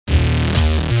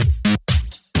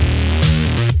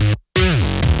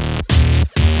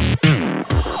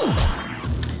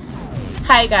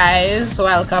Hi guys,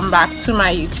 welcome back to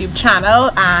my YouTube channel,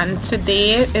 and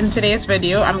in today's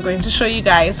video I'm going to show you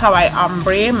guys how I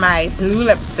ombre my blue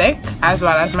lipstick as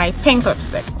well as my pink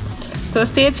lipstick. So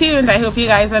stay tuned, I hope you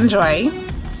guys enjoy.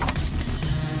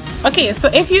 Okay, so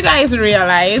if you guys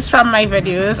realize from my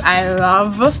videos, I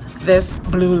love this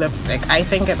blue lipstick. I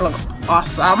think it looks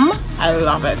awesome. I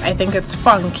love it. I think it's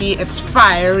funky, it's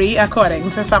fiery according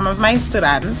to some of my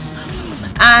students,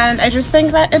 and I just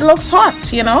think that it looks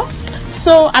hot, you know.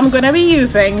 So I'm gonna be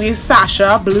using the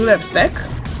Sasha blue lipstick,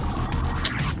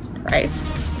 right?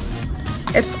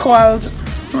 It's called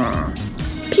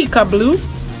Peekaboo,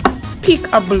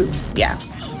 yeah.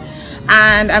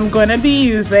 And I'm gonna be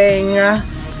using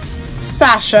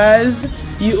Sasha's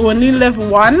You Only Live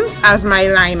Once as my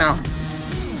liner.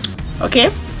 Okay,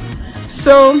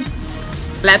 so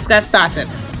let's get started.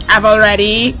 I've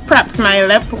already prepped my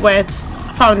lip with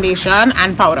foundation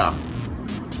and powder.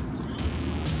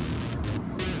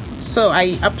 So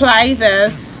I apply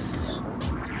this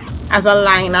as a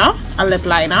liner, a lip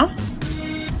liner.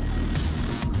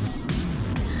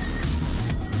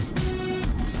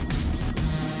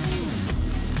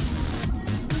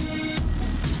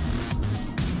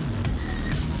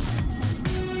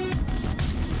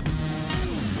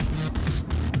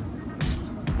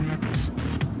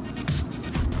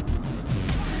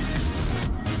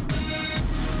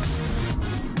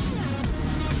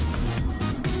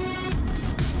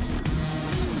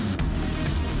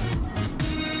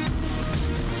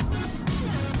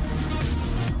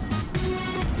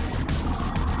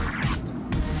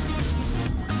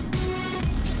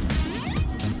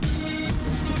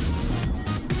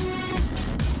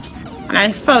 And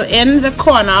I fill in the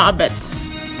corner a bit,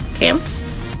 okay?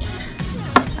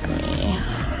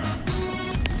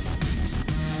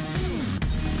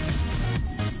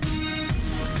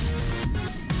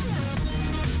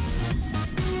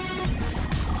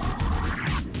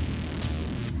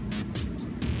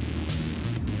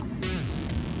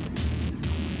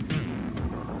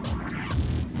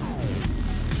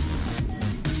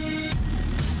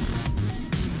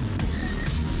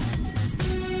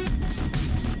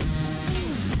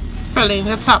 Filling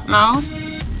the top now.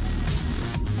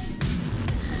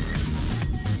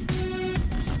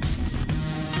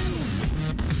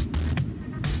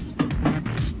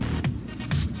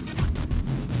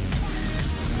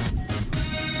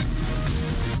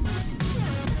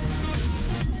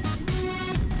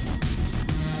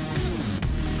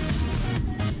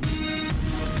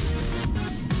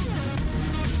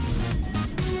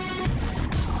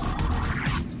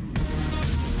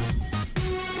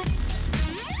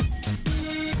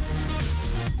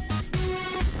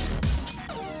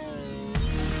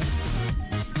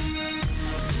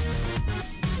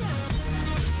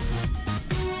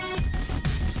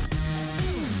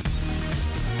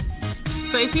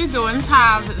 So if you don't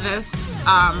have this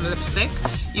lipstick,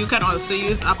 you can also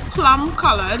use a plum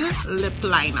colored lip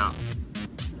liner.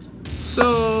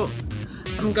 So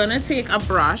I'm gonna take a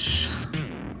brush,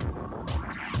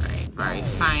 very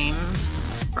fine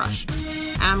brush,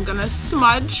 and I'm gonna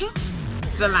smudge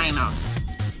the liner.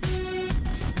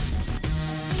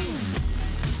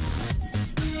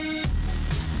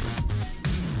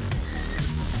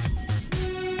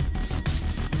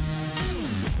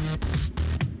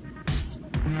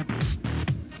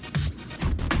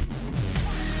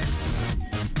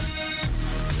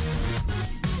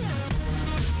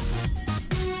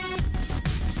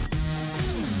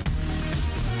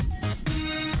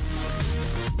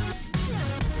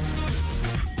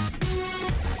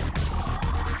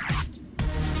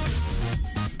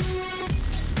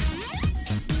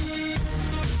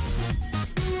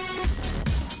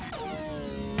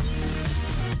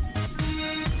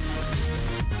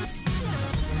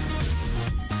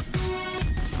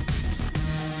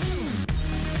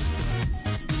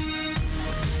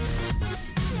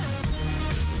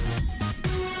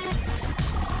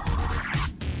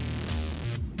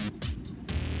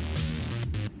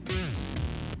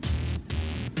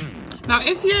 Now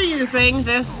if you're using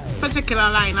this particular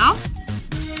liner,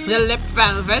 the Lip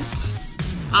Velvet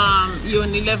You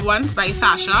Only Live Once by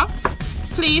Sasha,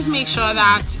 please make sure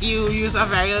that you use a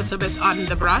very little bit on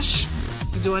the brush.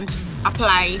 You don't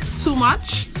apply too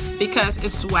much because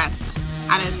it's wet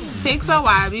and it takes a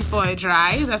while before it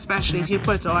dries, especially if you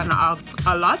put on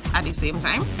a lot at the same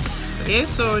time. Okay,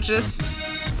 so just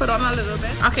put on a little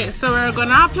bit. Okay, so we're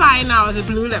gonna apply now the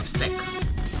blue lipstick.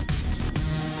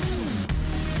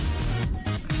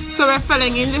 So we're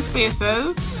filling in the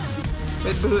spaces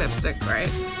with blue lipstick,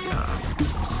 right?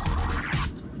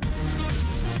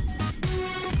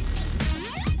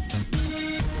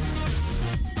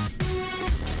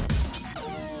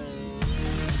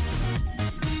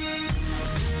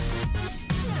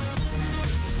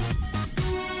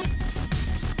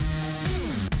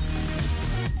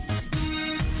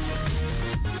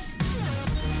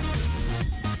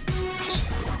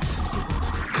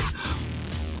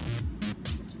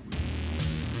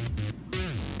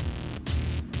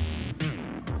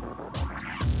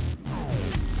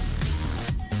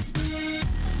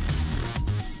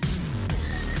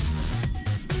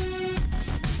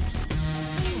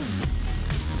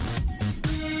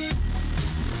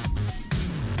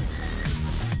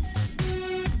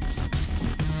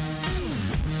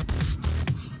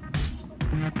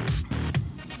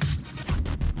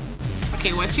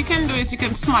 Okay, what you can do is you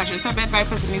can smudge it a bit by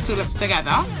putting the two lips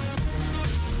together.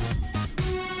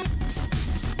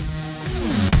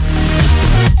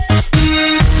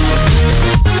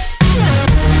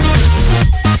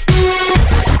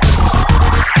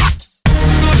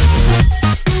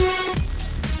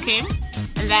 Okay,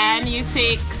 and then you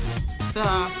take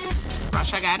the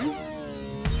brush again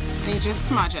and you just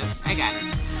smudge it again,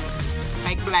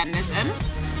 like blend it in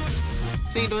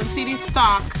so you don't see the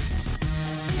stark,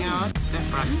 you know,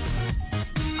 difference,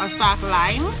 or stark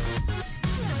line.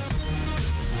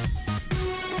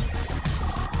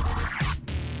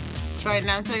 Join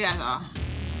them together.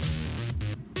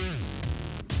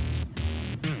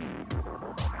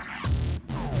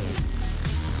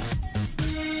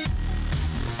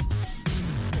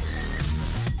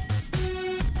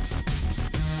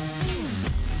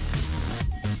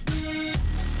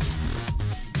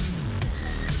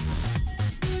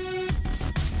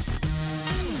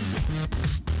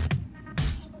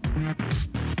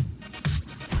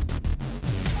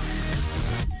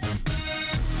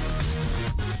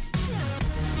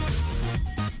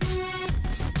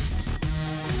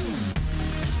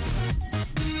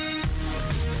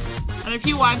 And if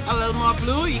you want a little more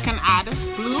blue, you can add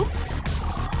blue.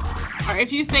 Or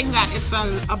if you think that it's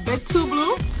a bit too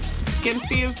blue, you can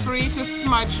feel free to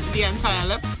smudge the entire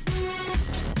lip.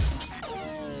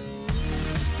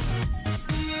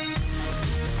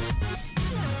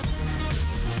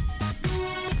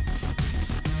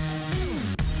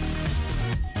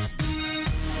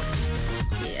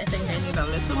 Okay, I think I need a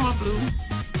little more blue.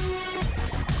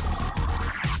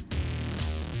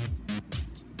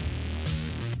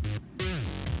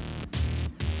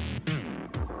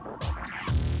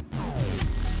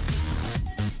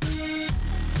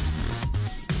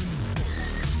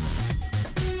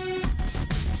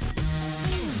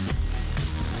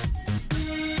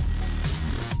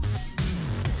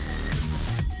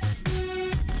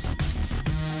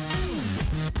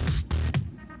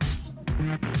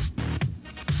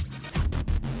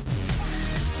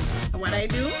 What I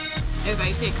do is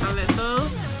I take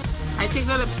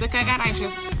the lipstick again, I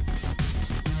just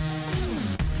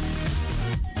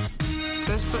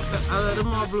put a little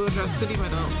more blue just to the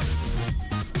middle,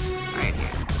 right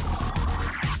here.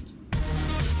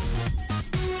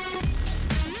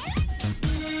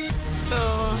 So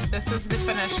this is the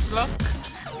finished look,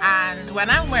 and when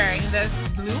I'm wearing this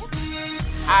blue,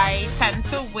 I tend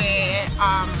to wear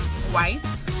white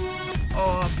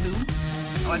or blue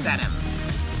or denim.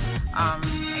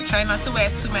 I try not to wear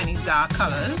too many dark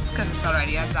colors because it's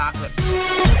already a dark lipstick.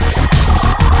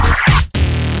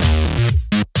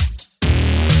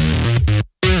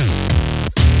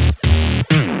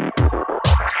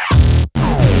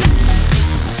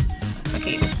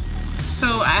 Okay, so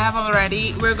I have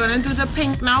already, we're gonna do the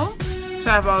pink now. So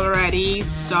I've already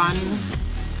done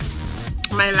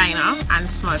my liner and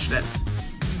smudged it.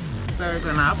 So we're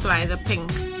gonna apply the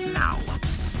pink now.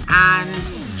 And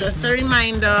just a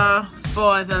reminder,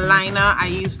 for the liner I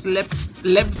used Lip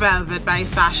Velvet by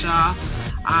Sasha.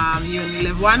 You only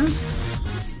live once.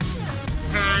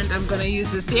 And I'm gonna use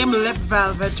the same Lip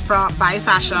Velvet by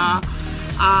Sasha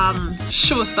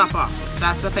Showstopper.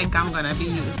 That's the pink I'm gonna be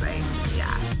using.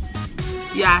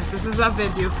 Yes, this is a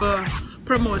video for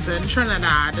promoting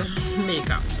Trinidad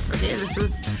makeup. Okay, this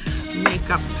is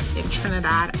makeup in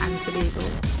Trinidad and Tobago,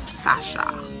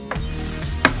 Sasha.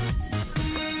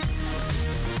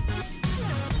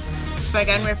 So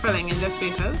again, we're filling in the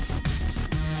spaces.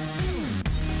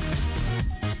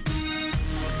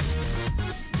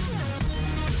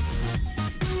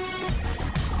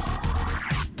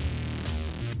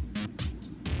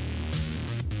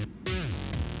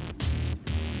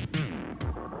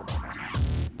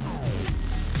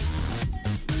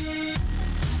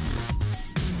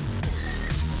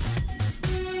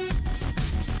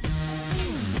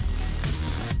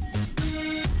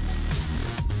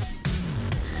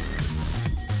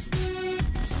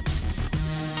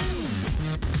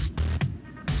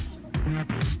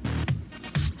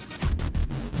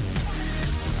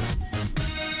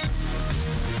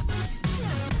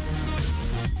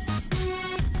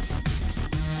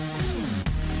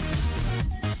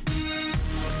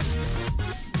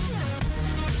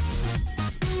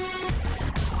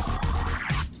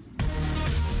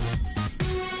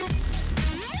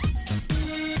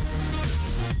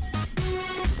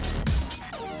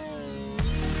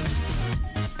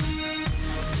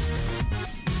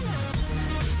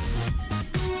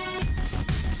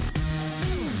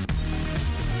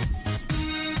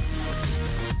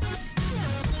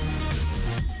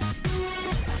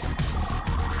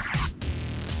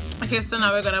 Okay, so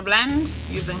now we're gonna blend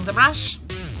using the brush.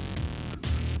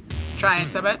 Dry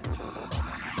it a bit.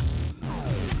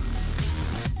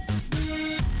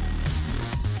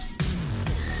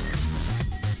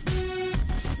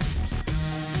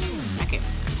 Okay.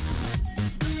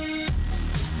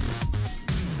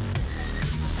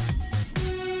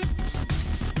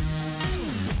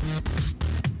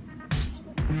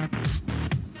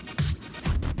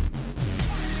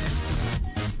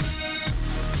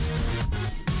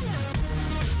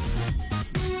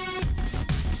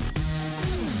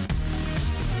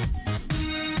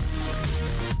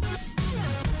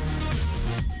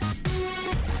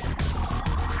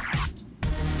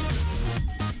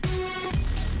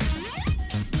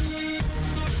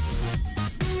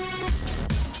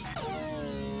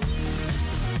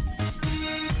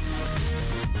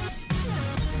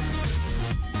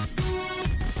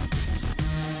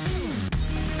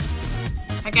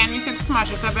 Again, you can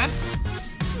smash it a bit.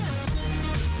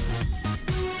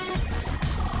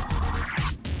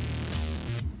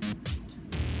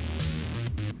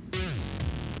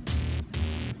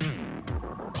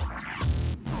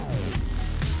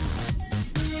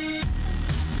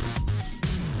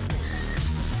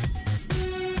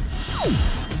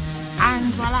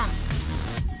 And voila.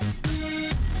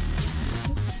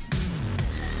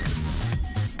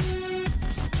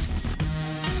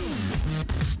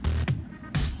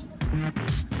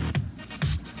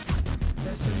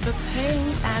 This is the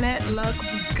pink and it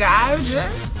looks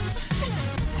gorgeous.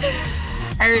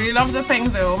 I really love the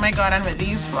pink though, oh my god, and with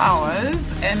these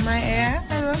flowers in my hair,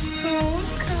 I look so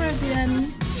Caribbean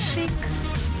chic.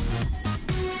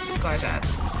 Gorgeous.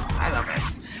 I love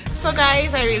it. So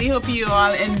guys, I really hope you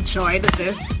all enjoyed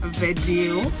this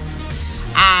video,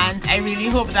 and I really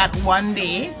hope that one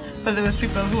day, for those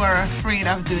people who are afraid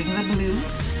of doing the blue,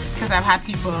 because I've had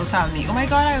people tell me, oh my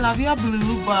god, I love your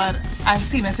blue, but I've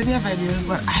seen it in your videos,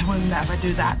 but I will never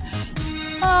do that.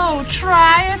 Oh,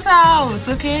 try it out,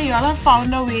 okay? Y'all have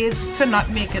found a way to not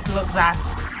make it look that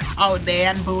out there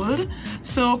and bold.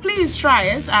 So please try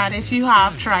it, and if you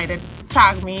have tried it,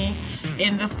 tag me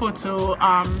in the photo,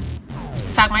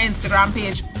 tag my Instagram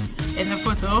page in the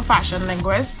photo, Fashion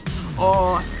Linguist,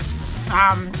 or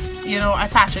you know,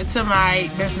 attach it to my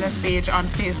business page on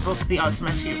Facebook, The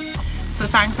Ultimate You. So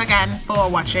thanks again for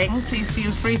watching. Please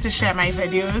feel free to share my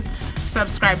videos,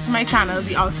 subscribe to my channel,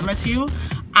 The Ultimate You,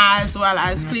 as well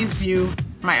as please view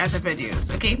my other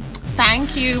videos. Okay,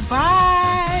 thank you,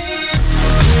 bye.